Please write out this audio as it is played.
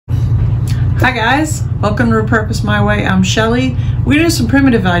Hi guys, welcome to Repurpose My Way. I'm Shelly. We're gonna do some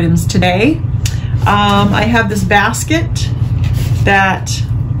primitive items today. I have this basket that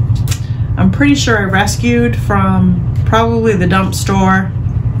I'm pretty sure I rescued from probably the dump store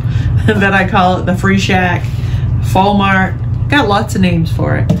that I call it the Free Shack, Mart. Got lots of names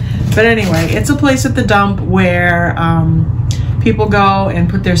for it. But anyway, it's a place at the dump where people go and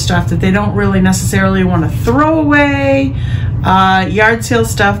put their stuff that they don't really necessarily want to throw away. Yard sale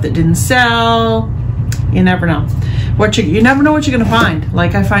stuff that didn't sell. You never know. You never know what you're gonna find.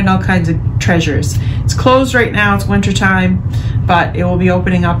 Like, I find all kinds of treasures. It's closed right now, it's winter time, but it will be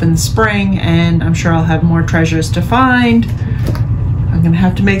opening up in the spring and I'm sure I'll have more treasures to find. I'm gonna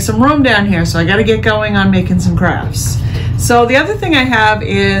have to make some room down here, so I gotta get going on making some crafts. So the other thing I have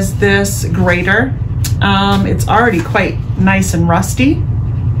is this grater. It's already quite nice and rusty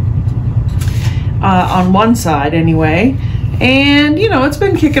on one side anyway. And you know, it's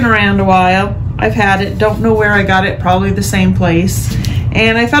been kicking around a while. I've had it, don't know where I got it, probably the same place.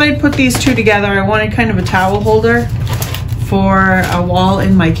 And I thought I'd put these two together. I wanted kind of a towel holder for a wall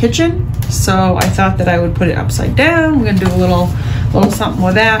in my kitchen. So I thought that I would put it upside down. We're gonna do a little something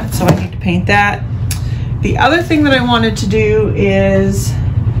with that. So I need to paint that. The other thing that I wanted to do is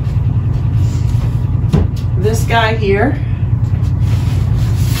this guy here.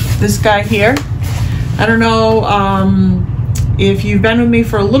 This guy here. I don't know if you've been with me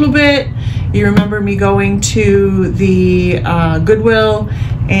for a little bit, you remember me going to the Goodwill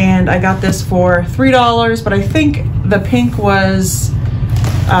and I got this for $3, but I think the pink was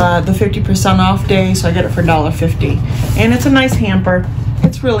the 50% off day, so I got it for $1.50. And it's a nice hamper.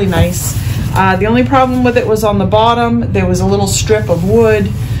 It's really nice. The only problem with it was on the bottom. There was a little strip of wood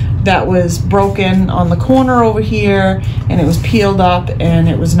that was broken on the corner over here, and it was peeled up and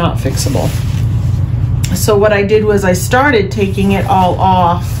it was not fixable. So what I did was I started taking it all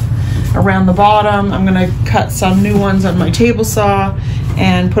off around the bottom. I'm gonna cut some new ones on my table saw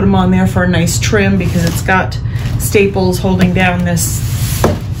and put them on there for a nice trim because it's got staples holding down this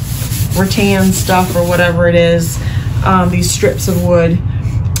rattan stuff or whatever it is, these strips of wood.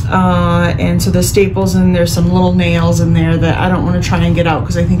 And so the staples, and there's some little nails in there that I don't want to try and get out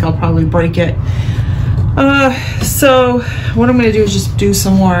because I think I'll probably break it. So what I'm going to do is just do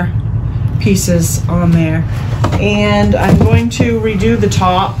some more pieces on there. And I'm going to redo the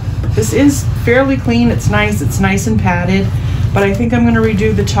top. This is fairly clean, it's nice and padded, but I think I'm going to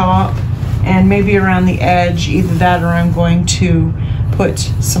redo the top and maybe around the edge, either that or I'm going to put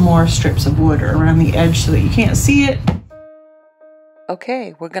some more strips of wood around the edge so that you can't see it.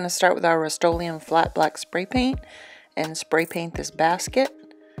 Okay, we're going to start with our Rust-Oleum flat black spray paint and spray paint this basket.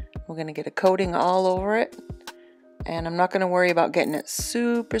 We're going to get a coating all over it, and I'm not going to worry about getting it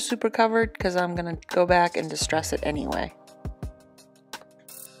super covered because I'm going to go back and distress it anyway.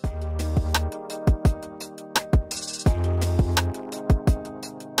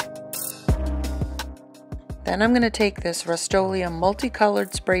 Then I'm going to take this Rust-Oleum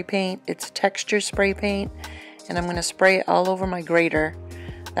multicolored spray paint. It's texture spray paint, and I'm going to spray it all over my grater.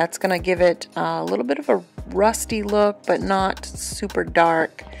 That's going to give it a little bit of a rusty look, but not super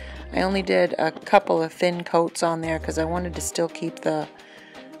dark. I only did a couple of thin coats on there because I wanted to still keep the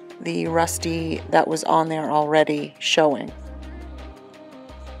rusty that was on there already showing.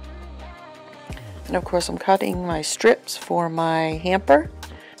 And of course I'm cutting my strips for my hamper.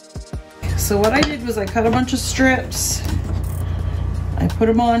 So what I did was I cut a bunch of strips, I put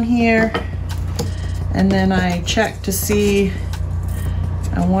them on here, and then I checked to see,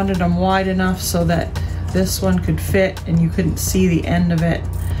 I wanted them wide enough so that this one could fit and you couldn't see the end of it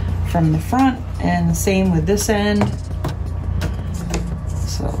from the front, and same with this end.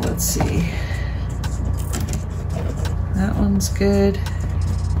 So let's see, that one's good.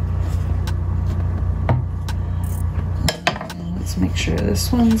 And let's make sure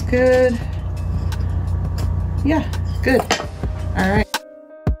this one's good. Yeah, good. All right.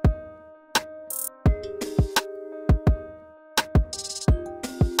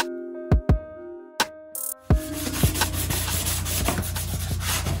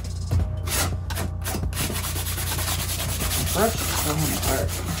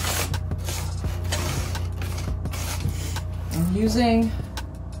 I'm using, I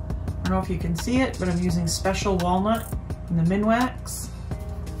don't know if you can see it, but I'm using Special Walnut in the Minwax.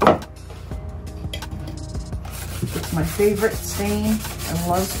 It's my favorite stain. I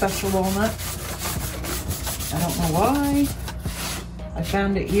love Special Walnut. I don't know why. I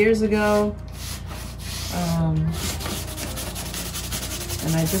found it years ago. And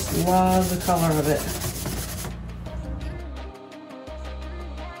I just love the color of it.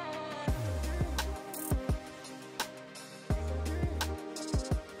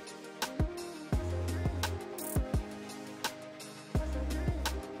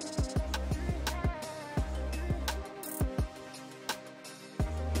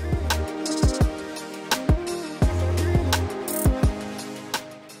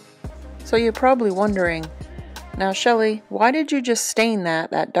 So you're probably wondering, now Shelly, why did you just stain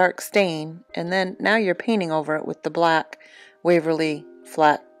that dark stain, and then now you're painting over it with the black Waverly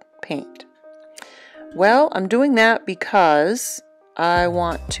flat paint? Well, I'm doing that because I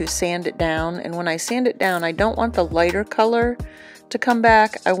want to sand it down, and when I sand it down, I don't want the lighter color to come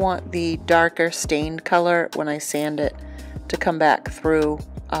back. I want the darker stained color when I sand it to come back through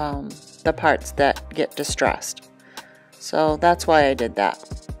the parts that get distressed. So that's why I did that.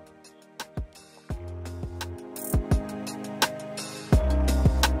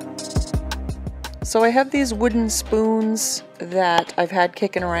 So I have these wooden spoons that I've had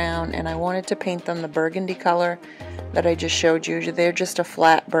kicking around, and I wanted to paint them the burgundy color that I just showed you. They're just a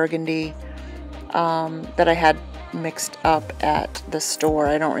flat burgundy that I had mixed up at the store.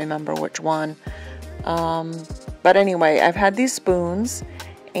 I don't remember which one. But anyway, I've had these spoons,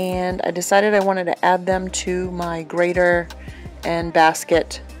 and I decided I wanted to add them to my grater and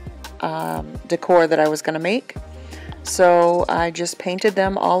basket decor that I was going to make. So I just painted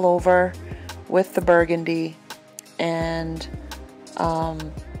them all over with the burgundy and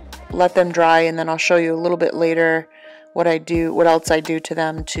let them dry, and then I'll show you a little bit later what else I do to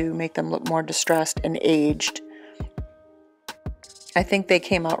them to make them look more distressed and aged. I think they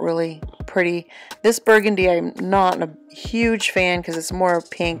came out really pretty. This burgundy I'm not a huge fan because it's more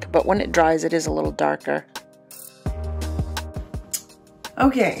pink, but when it dries it is a little darker.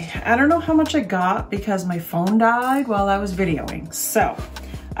 Okay, I don't know how much I got because my phone died while I was videoing. So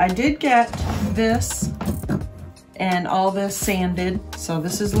I did get this and all this sanded, so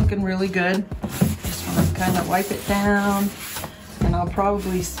this is looking really good. Just want to kind of wipe it down, and I'll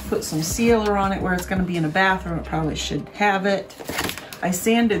probably put some sealer on it where it's going to be in a bathroom. It probably should have it. I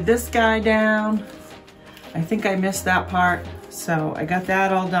sanded this guy down. I think I missed that part, so I got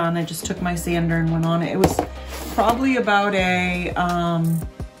that all done. I just took my sander and went on it. It was probably about a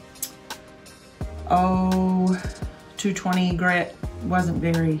 220 grit. Wasn't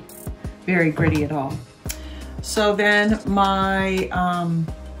very gritty at all. So then my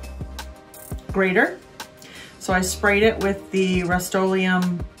grater, so I sprayed it with the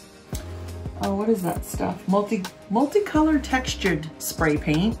Rust-Oleum, oh, what is that stuff? Multicolored textured spray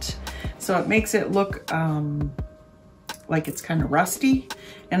paint. So it makes it look like it's kind of rusty.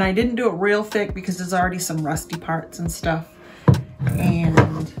 And I didn't do it real thick because there's already some rusty parts and stuff.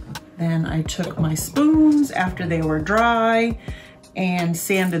 And then I took my spoons after they were dry and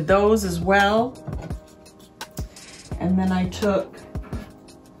sanded those as well. And then I took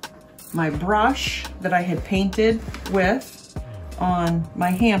my brush that I had painted with on my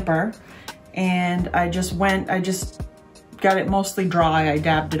hamper, and I just got it mostly dry. I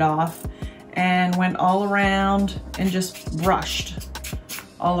dabbed it off and went all around and just brushed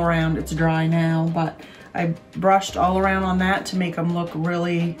all around. It's dry now, but I brushed all around on that to make them look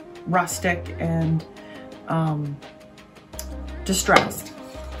really rustic and distressed.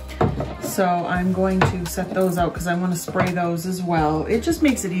 So I'm going to set those out because I want to spray those as well. It just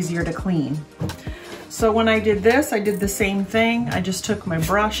makes it easier to clean. So when I did this, I did the same thing. I just took my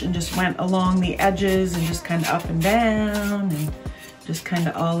brush and just went along the edges and just kind of up and down and just kind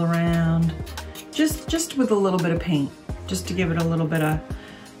of all around. Just with a little bit of paint, just to give it a little bit of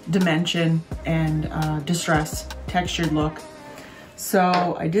dimension and distress, textured look.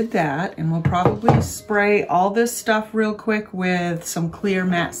 So I did that, and we'll probably spray all this stuff real quick with some clear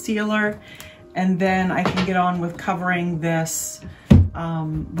matte sealer, and then I can get on with covering this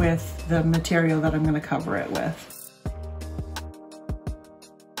with the material that I'm going to cover it with.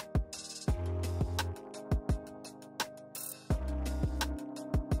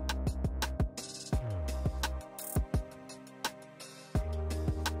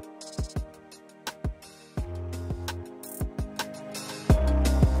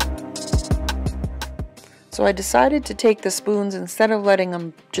 So I decided to take the spoons, instead of letting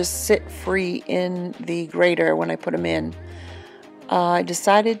them just sit free in the grater when I put them in, I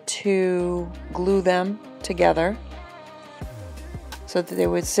decided to glue them together so that they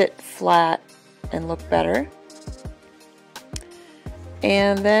would sit flat and look better.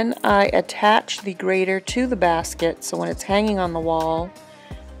 And then I attached the grater to the basket, so when it's hanging on the wall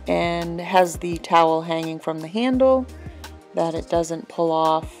and has the towel hanging from the handle, that it doesn't pull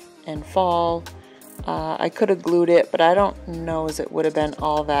off and fall. I could have glued it, but I don't know as it would have been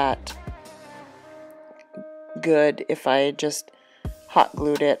all that good if I had just hot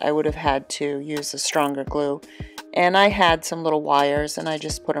glued it. I would have had to use a stronger glue. And I had some little wires and I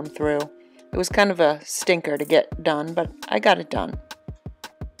just put them through. It was kind of a stinker to get done, but I got it done.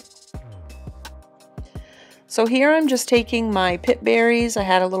 So here I'm just taking my pip berries. I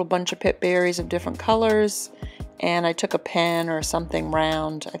had a little bunch of pip berries of different colors, and I took a pen or something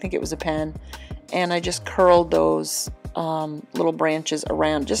round, I think it was a pen, and I just curled those little branches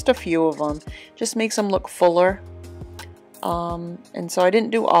around, just a few of them, just makes them look fuller. And so I didn't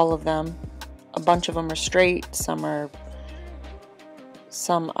do all of them. A bunch of them are straight, some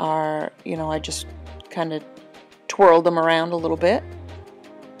are, you know, I just kind of twirled them around a little bit.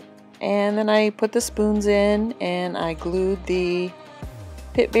 And then I put the spoons in and I glued the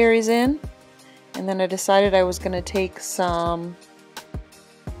pit berries in. And then I decided I was going to take some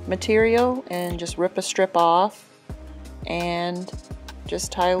material and just rip a strip off and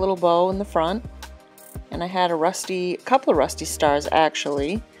just tie a little bow in the front. And I had a couple of rusty stars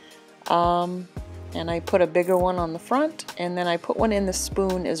actually. And I put a bigger one on the front, and then I put one in the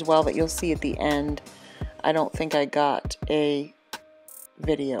spoon as well that you'll see at the end. I don't think I got a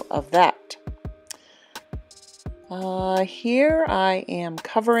video of that. Here I am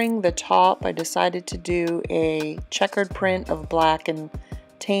covering the top. I decided to do a checkered print of black and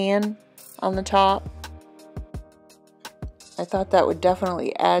tan on the top. I thought that would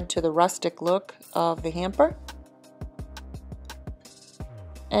definitely add to the rustic look of the hamper.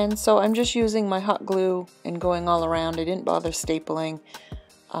 And so I'm just using my hot glue and going all around. I didn't bother stapling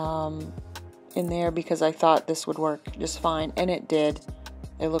in there because I thought this would work just fine, and it did.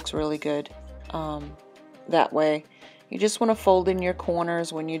 It looks really good that way. You just want to fold in your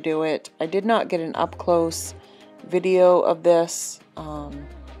corners when you do it. I did not get an up-close video of this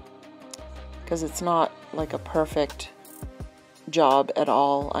because it's not like a perfect job at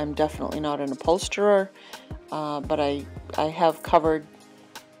all. I'm definitely not an upholsterer, but I have covered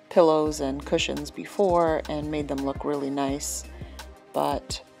pillows and cushions before and made them look really nice.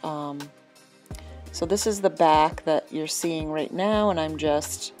 But so this is the back that you're seeing right now, and I'm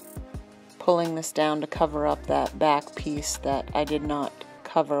just pulling this down to cover up that back piece that I did not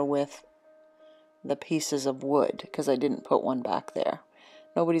cover with the pieces of wood because I didn't put one back there.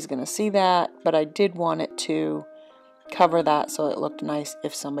 Nobody's gonna see that, but I did want it to cover that so it looked nice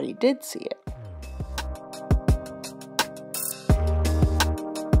if somebody did see it.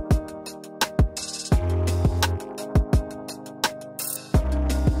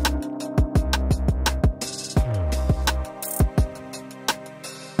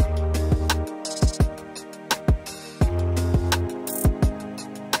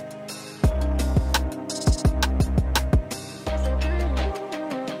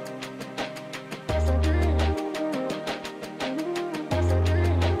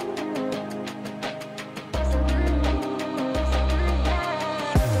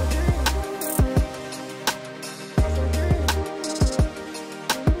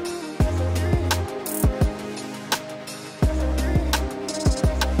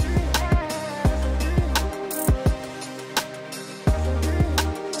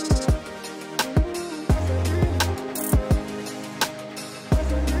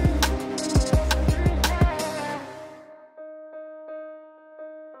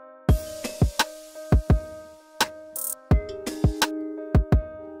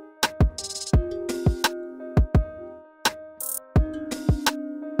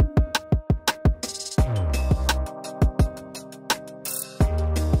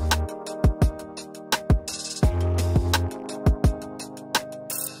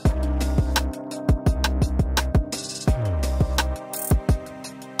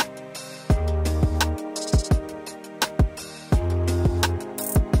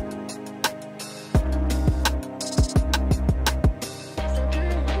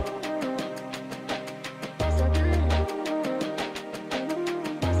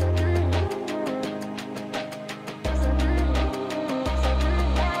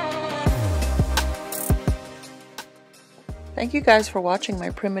 Thank you guys for watching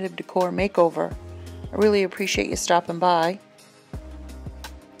my primitive decor makeover. I really appreciate you stopping by.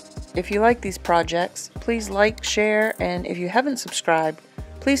 If you like these projects, please like, share, and if you haven't subscribed,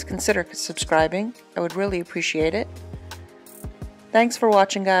 please consider subscribing. I would really appreciate it. Thanks for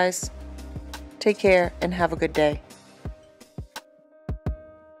watching, guys. Take care and have a good day.